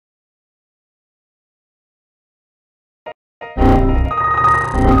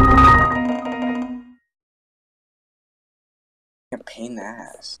pain in the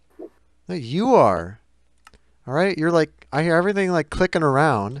ass. No, you are. All right, you're like I hear everything like clicking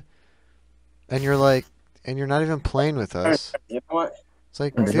around, and you're like, and you're not even playing with us. You know what? It's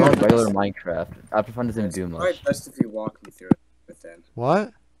like, I'm just on dude, regular Minecraft. Optifine doesn't It's do probably much. best if you walk me through it then.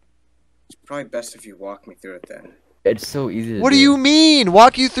 what? It's probably best if you walk me through it then. It's so easy to What do do. you mean?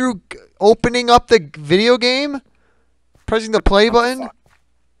 Walk you through opening up the video game, pressing the play What the button.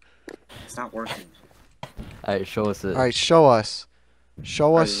 fuck? It's not working. Alright, show us it. All right, show us.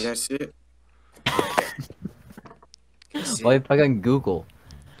 Show Alright, us. you guys see it? Okay. You see Why it? plug on Google?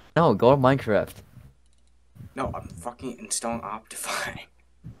 No, go to Minecraft. No, I'm fucking installing Optifine.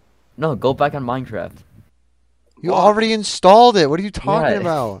 No, go back on Minecraft. You Why? already installed it. What are you talking Yeah.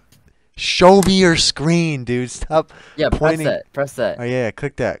 about? Show me your screen, dude. Stop Yeah, pointing. press that. Press that. Oh yeah,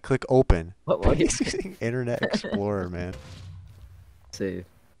 click that. Click open. What? He's using Internet Explorer, man. Save.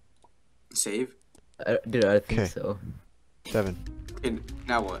 Save? Dude, I think Okay. so. Devin, And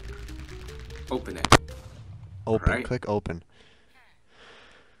now what? Open it. open. Right. Click open.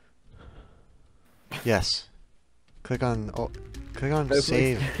 Yes. Click on. Oh, click on No, please.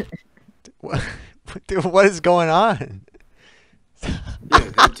 save. What? Dude, what is going on? Yeah,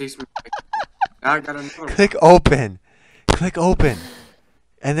 that takes me. Now I got another one. Click open. Click open.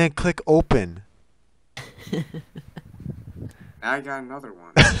 And then click open. Now I got another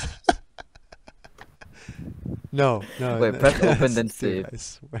one. No, no. Wait, no, press open, that's- then dude, save. I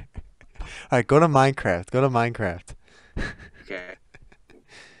swear. Alright, go to Minecraft. Go to Minecraft. Okay.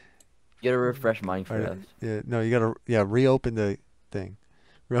 You gotta refresh Alright, Minecraft. yeah, no, you gotta reopen the thing.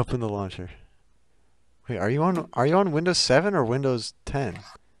 Reopen the launcher. Wait, are you on Windows 7 or Windows 10?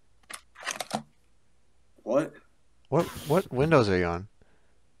 What? What Windows are you on?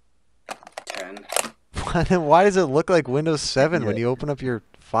 10. Why does it look like Windows 7 when Yeah. you open up your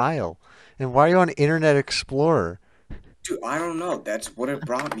file? And why are you on Internet Explorer? Dude, I don't know. That's what it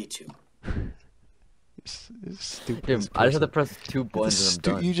brought me to. Stupid. Dude, I just have to press two buttons and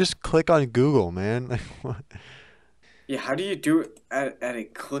I'm done. You just click on Google, man. Like, what? Yeah, how do you do it at a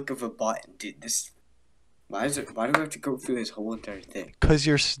click of a button? Dude, this. Why do I have to go through this whole entire thing? 'Cause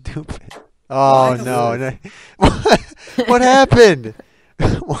you're stupid. Oh Why the no, fuck? no. What happened?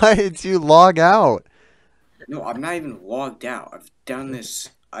 Why did you log out? No, I'm not even logged out. I've done this.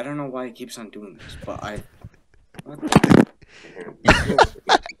 I don't know why it keeps on doing this, but I. What the?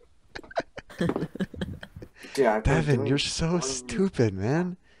 Dude, I've been Devin, doing you're this so one- stupid,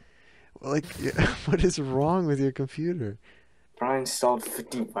 man. Like, what is wrong with your computer? I installed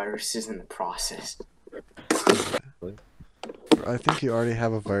 50 viruses in the process. I think you already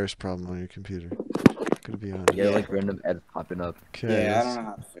have a virus problem on your computer. Gonna be honest. You get Yeah. like random ads popping up. Okay, Yeah, I don't know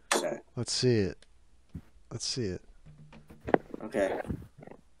how to fix that. let's see it. Let's see it. Okay.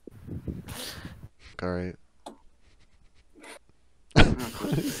 All right.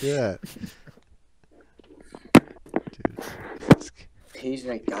 What is that? Dude, Page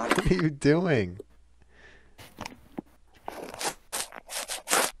I got what are you doing?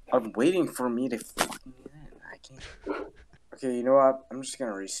 I'm waiting for me to fucking get in. I can't. Okay, you know what? I'm just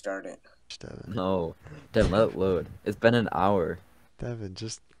gonna restart it. Devin, No. Then let it load. It's been an hour. Devin,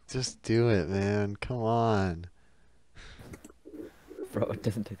 just do it, man. Come on. Bro, it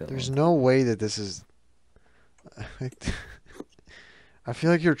doesn't take that There's long. no way that this is. I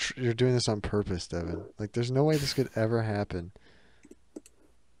feel like you're doing this on purpose, Devin. Like, there's no way this could ever happen.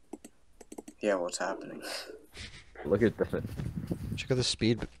 Yeah, what's happening? Look at that. Check out the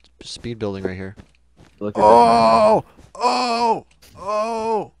speed building right here. Look at Oh! Oh!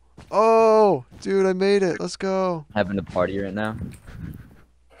 Oh! Oh! Dude, I made it. Let's go. that. Having a party right now.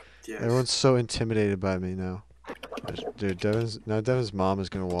 Yes. Everyone's so intimidated by me now. Dude, Devin's mom is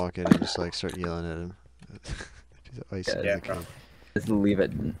gonna walk in and just like start yelling at him. She's icing Yeah, the bro. kid. Just leave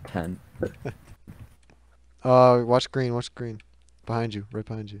at 10. Watch green, watch green. Behind you, right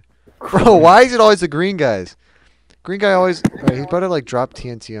behind you. Bro, why is it always the green guys? Green guy always. Alright, he's better like drop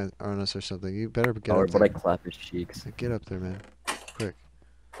TNT on us or something. You better get Or up would I there. clap his cheeks? Get up there, man. Quick.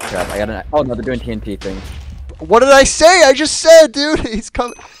 Crap, I got an. Oh no, they're doing TNT things. What did I say? I just said, dude. He's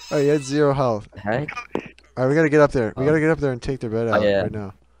coming. Alright, he had 0 health. Heck? Alright, we gotta get up there. We Oh. gotta get up there and take their bed out yeah. right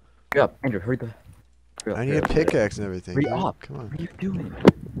now. Hurry up, Andrew, hurry up. I need a pickaxe and everything. Hurry dude. up. Come on. What are you doing?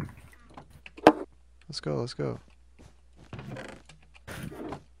 Let's go, let's go.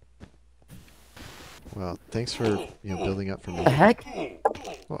 Well, thanks for, building up for me. What the heck?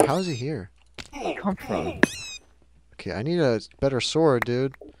 Well, how is he here? Where did you come from? Okay, I need a better sword,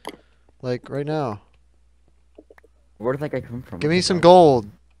 dude. Like, right now. Where did that guy come from? Give me some gold.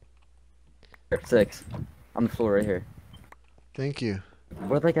 Here, 6. On the floor right here. Thank you.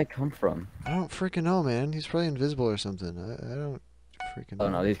 Where did that guy come from? I don't freaking know, man. He's probably invisible or something. I don't... freaking. Oh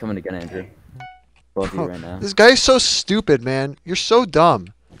no, he's coming again, Andrew. Both of you Bro, right now. this guy's so stupid, man. You're so dumb.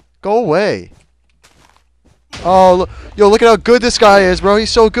 Go away. Oh, yo, look at how good this guy is, bro. He's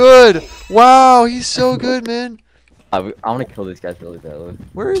so good. Wow, he's so good, man. I want to kill these guys really badly.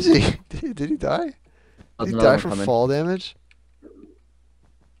 Where is he? Did he die? There's Did he another die one from coming. fall damage? I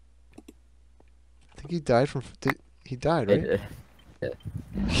think he died from. He died, right? Yeah.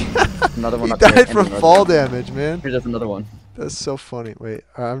 Another one He up there, died and from another fall one. damage, man. Here's another one. That's so funny. Wait,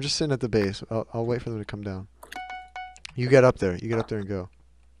 I'm just sitting at the base. I'll wait for them to come down. You get up there. You get up there and go.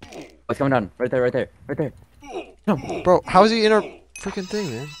 Oh, it's coming down. Right there, right there, right there. No. Bro, how is he in our freaking thing,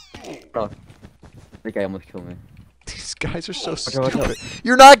 man? The guy almost killed me. These guys are so Watch out. stupid.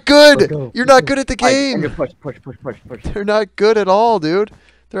 You're not good. Let's go, You're let's not go. good at the Alright, Andrew, game. push. They're not good at all, dude.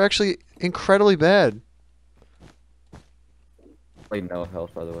 They're actually incredibly bad. Like no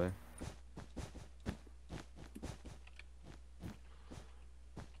health, by the way.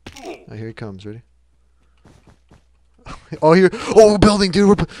 Oh, here he comes. Ready? Oh, here. Oh, building, dude.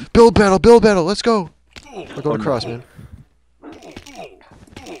 We're build battle. Let's go. We're going no. across, man.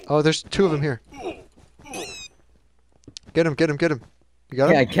 Oh, there's two of them here. Get him. You got him? Yeah,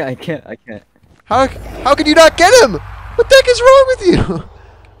 I can't. How can you not get him? What the heck is wrong with you?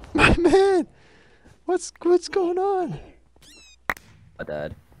 My man. What's going on? My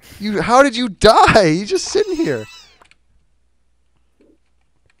dad. How did you die? You just sitting here.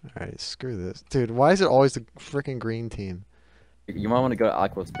 Alright, screw this. Dude, why is it always the freaking green team? You might want to go to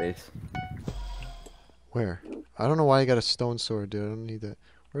Aqua Space. Where? I don't know why you got a stone sword, dude. I don't need that.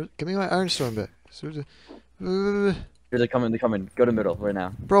 Give me my iron sword back. Here, they're coming. Go to middle right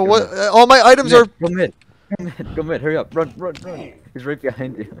now. Bro, Go what? mid. All my items are... Go mid. Go mid. Hurry up. Run. He's right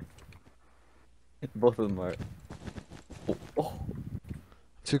behind you. Both of them are. Oh.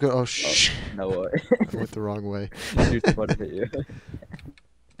 Too good. Oh, shh. No way. I went the wrong way. Dude's about to hit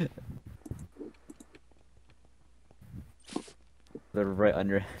you. They're right on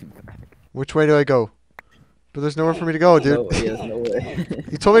your Which way do I go? But there's nowhere for me to go, dude. No, there's no way.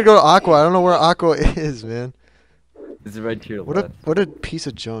 You told me to go to Aqua. I don't know where Aqua is, man. This is right to your What left. a piece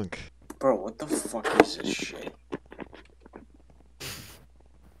of junk. Bro, what the fuck is this shit?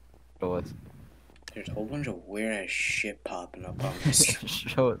 Show us. There's a whole bunch of weird ass shit popping up on this.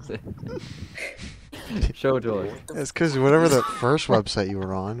 Show us it. Show it to us. It's because whatever the first website you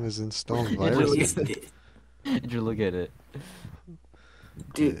were on was installing viruses. Did you look at it?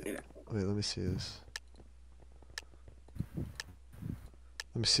 Dude, Wait, let me see this.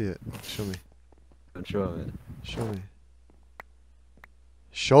 Let me see it. Show me. Show it. Show me.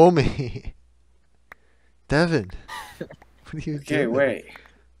 Show me. Devin. What are you okay, doing? wait.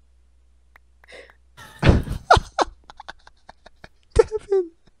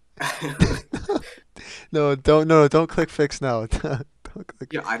 Devin. No, don't click fix now. Don't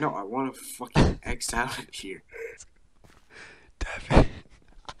click. Yeah, I know. I want to fucking X out of here. Devin.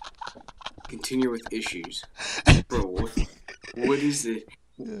 Continue with issues. Bro, what is it?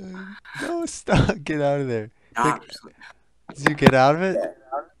 No, stop. Get out of there. Ah, Did you get out of it?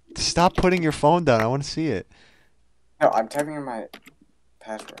 Stop putting your phone down. I want to see it. no, I'm typing in my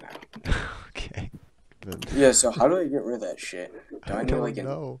password now. Okay. But Yeah, so how do I get rid of that shit? Do I I need like don't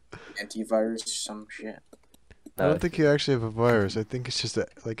an know. antivirus or some shit? I don't think you actually have a virus. I think it's just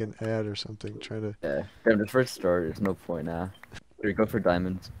like an ad or something trying to. Yeah. Damn, the first start, there's no point now. Here, go for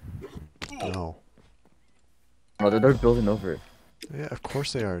diamonds. No. Oh, they're building over it. Yeah, of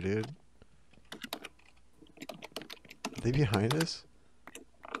course they are, dude. Are they behind us?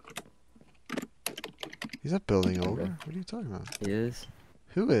 He's not building over. Okay. What are you talking about? He is.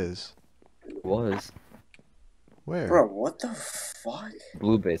 Who is? Was. Where? Bro, what the fuck?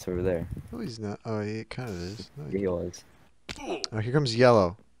 Blue base over there. No, he's not. Oh, he kind of is. No, Yeah, he was. Oh, here comes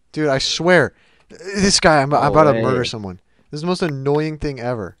yellow. Dude, I swear. This guy, I'm No about to way. murder someone. This is the most annoying thing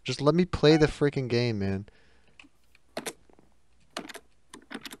ever. Just let me play the freaking game, man.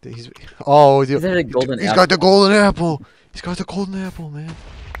 Oh, He's had a golden he's apple. got the golden apple. He's got the golden apple, man.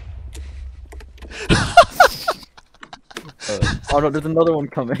 Oh no, there's another one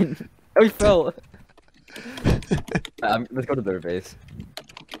coming. Oh, he fell. Let's go to their base.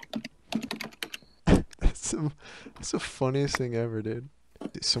 That's the funniest thing ever, dude.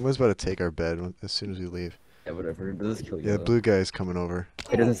 Someone's about to take our bed as soon as we leave. Yeah, whatever. Does this kill you? Yeah, the though? blue guy's coming over.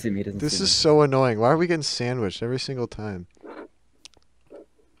 He doesn't see me. He doesn't This see is so annoying. Why are we getting sandwiched every single time?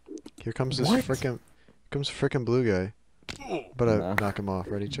 Here comes this What? frickin' blue guy. But I Nah. knock him off.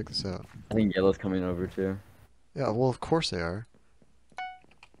 Ready? Check this out. me. I think yellow's coming over too. Yeah, well, of course they are.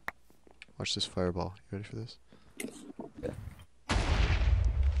 Watch this fireball. You ready for this? Yeah.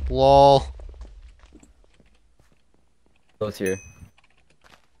 LOL. Yellow's here.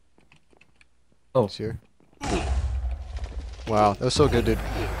 Oh. He's here. Wow, that was so good, dude.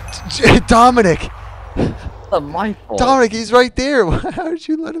 Dominic! It's not my fault. Dominic, he's right there. How did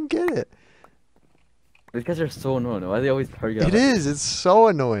you let him get it? These guys are so annoying. Why do they always target It us? is. It's so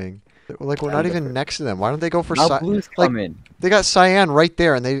annoying. Like we're not even next to them. Why don't they go for Now Cyan? blue's Like coming. they got Cyan right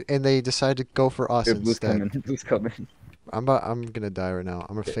there, and they decide to go for us Dude, blue's instead. coming. Blue's coming. I'm gonna die right now.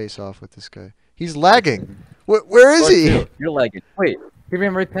 I'm gonna face off with this guy. He's lagging. Where is he? Dude, you're lagging. Wait, he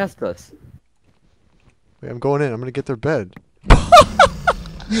ran right past us. Wait, I'm going in. I'm gonna get their bed.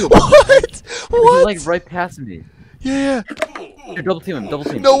 You, What? He What? like right past me. Yeah. Dude, double team him. Double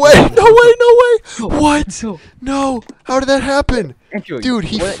team. No way. No way. No way. Go, What? go. No. How did that happen? Thank you. Dude,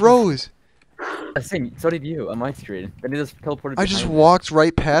 he What? froze. Same. So did you on my screen. Then he just teleported. I just behind me. walked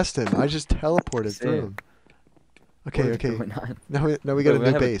right past him. I just teleported through Same. him. What Okay, is okay. going on? Now we got a Wait,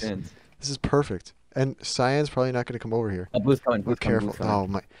 I new have base. chance. This is perfect. And Cyan's probably not gonna come over here. Oh, blue's coming. Be Blue's coming. careful. Blue's coming. Oh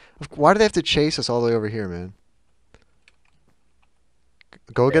my! Why do they have to chase us all the way over here, man?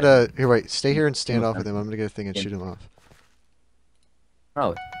 Go get a. Here, wait. Stay here and stand off with him. I'm gonna get a thing and shoot him off.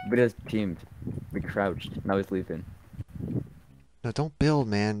 Oh, we just teamed. We crouched. Now he's leaving. No, don't build,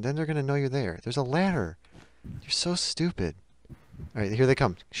 man. Then they're gonna know you're there. There's a ladder. You're so stupid. All right, here they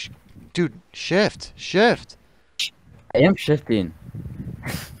come. Dude, shift, shift. I am shifting.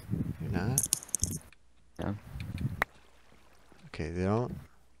 You're not. No. Okay, they don't.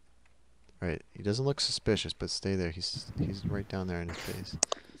 All right, he doesn't look suspicious, but stay there. He's right down there in his base.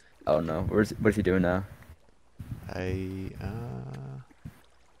 Oh no. What's he doing now?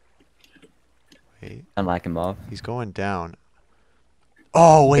 Wait. Unlock him off. He's going down.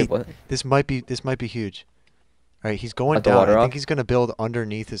 Oh wait, what? this might be huge. All right, he's going Cut the down. water I think off? he's gonna build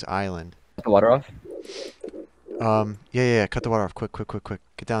underneath his island. Cut the water off. Yeah. Cut the water off. Quick.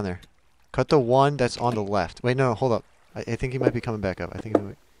 Get down there. Cut the one that's on the left. Wait, no, hold up. I think he might be coming back up. I think.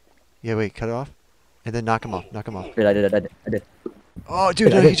 Yeah, wait. Cut it off, and then knock him off. Knock him off. Dude, I did. Oh, dude,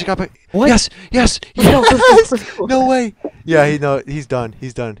 Wait, I no, he did- just got back. What? Yes. Let's go, Yes. let's go. No way. Yeah, he's done.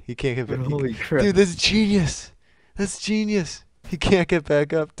 He's done. He can't get back. Holy crap. Dude, that's genius. That's genius. He can't get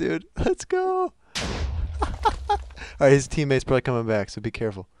back up, dude. Let's go. Alright, his teammate's probably coming back, so be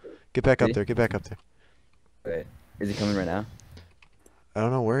careful. Get back up Ready? there. Get back up there. Wait, is he coming right now? I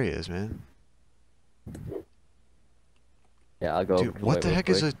don't know where he is, man. Yeah, I'll go. over Dude, to what it the real heck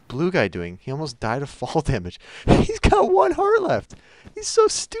is quick. a blue guy doing? He almost died of fall damage. He's got 1 heart left. He's so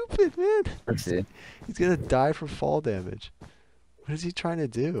stupid, man. Let's see. He's gonna die from fall damage. What is he trying to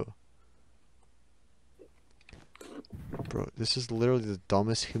do? Bro, this is literally the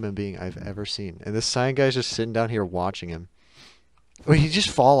dumbest human being I've ever seen. And this Cyan guy's just sitting down here watching him. Wait, he just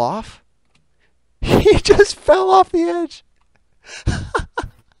fall off? He just fell off the edge.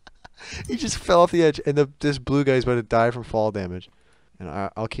 He just fell off the edge, and this blue guy's about to die from fall damage. And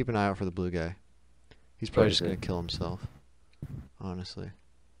I'll keep an eye out for the blue guy. He's probably Where just is gonna he? kill himself. Honestly.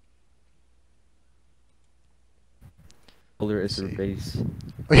 Boulder is the see. base.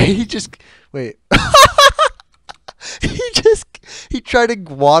 Wait, he just wait. he tried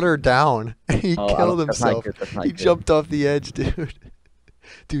to water down and he Oh, I killed don't- that's not himself. good, that's not He good. jumped off the edge, dude.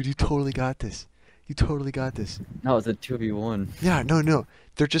 Dude, you totally got this. You totally got this. No, it's a 2v1. Yeah, no.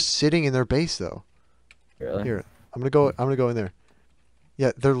 They're just sitting in their base though. Really? Here, I'm gonna go in there.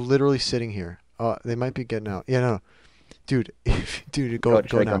 Yeah, they're literally sitting here. They might be getting out. Yeah, no. Dude, dude, go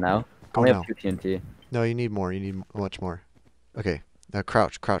Should I now. go now? I Go only now. have 2 TNT. No, you need more. You need much more. Okay, now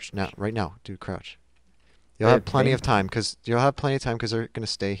crouch now, right now, dude, crouch. You'll I have have plenty of pink. time, cause they're gonna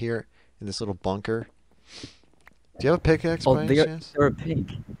stay here in this little bunker. Do you have a pickaxe Oh, by any chance? they were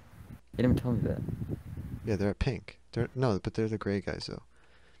pink. You didn't even tell me that. Yeah, they're at pink. But they're the gray guys though.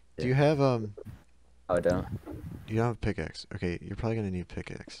 Do Yeah. you have Oh, I don't. You don't have a pickaxe? Okay, you're probably gonna need a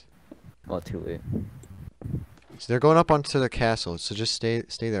pickaxe. Well, too late. So they're going up onto the castle. So just stay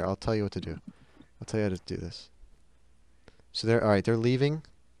there. I'll tell you what to do. I'll tell you how to do this. So they're alright. They're leaving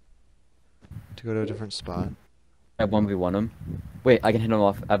to go to a different spot. I 1v1 him. Wait, I can hit him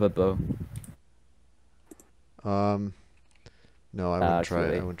off. I have a bow. No, I wouldn't it's try it.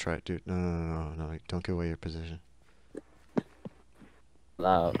 really- I wouldn't try it, dude. No. Don't give away your position.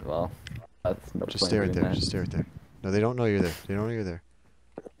 Well, that's no Just point stay in right doing there. that. Just stay right there. No, they don't know you're there. They don't know you're there.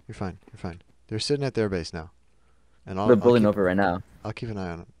 You're fine. You're fine. They're sitting at their base now. And They're building keep, over right now. I'll keep an eye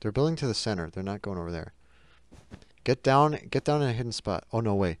on them. They're building to the center. They're not going over there. Get down in a hidden spot. Oh,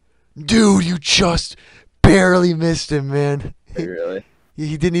 no way. Dude, you just barely missed him, man. Wait, really?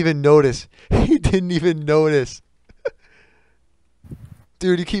 He didn't even notice. He didn't even notice.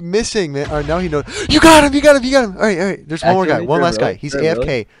 Dude, you keep missing, man. All right, now he knows. You got him. All right. There's one more guy. Actually, One they're last guy. really- He's they're AFK.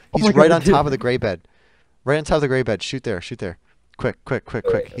 really- Oh He's my right God, on top of the dude. gray bed. Right on top of the gray bed. Shoot there. Quick.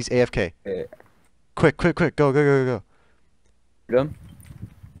 Wait. He's AFK. Wait. Quick, quick, quick. Go, go, go, go, go. Him?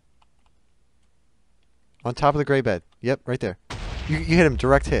 On top of the gray bed. Yep, right there. You hit him.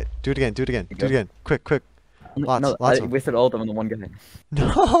 Direct hit. Do it again. Do it again. Do it again. Quick, quick. Lots, no, lots I of them. wasted all of them on the one guy.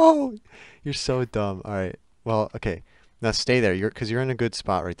 No! You're so dumb. All right. Well, okay. Now stay there. Because you're in a good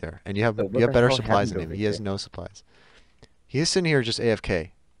spot right there, and you have So what you have the better hell supplies happened than him. over He has here? no supplies. He is sitting here just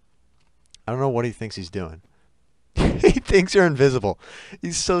AFK. I don't know what he thinks he's doing. He thinks you're invisible.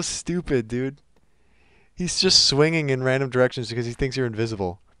 He's so stupid, dude. He's just swinging in random directions because he thinks you're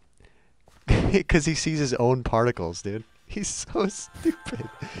invisible. Because he sees his own particles, dude. He's so stupid.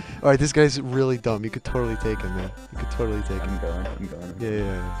 All right, this guy's really dumb. You could totally take him, man. You could totally take him. I'm going. I'm going. Yeah, yeah,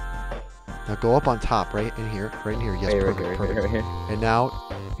 yeah. Now go up on top, right in here. Right in here. Yes, Right, right perfect, here, perfect. right here. And now,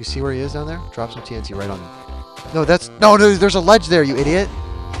 you see where he is down there? Drop some TNT right on him. No, that's... No, no, there's a ledge there, you idiot.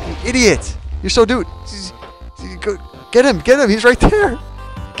 You idiot. You're so dude. Get him, get him. He's right there.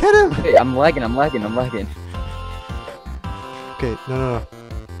 Get him. Hey, I'm lagging. I'm lagging. I'm lagging. Okay, no, no, no.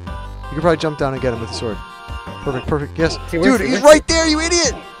 You could probably jump down and get him with the sword. Perfect, perfect. Yes. See, where's Dude, he? he's Where's right there, you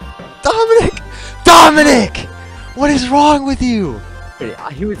idiot. Dominic. Dominic. What is wrong with you? Hey,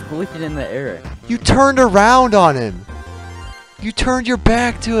 he was glitching in the air. You turned around on him. You turned your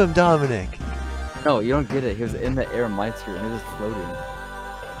back to him, Dominic. No, you don't get it. He was in the air, my screen. He was just floating.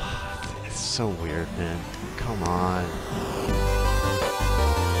 It's so weird, man. Come on.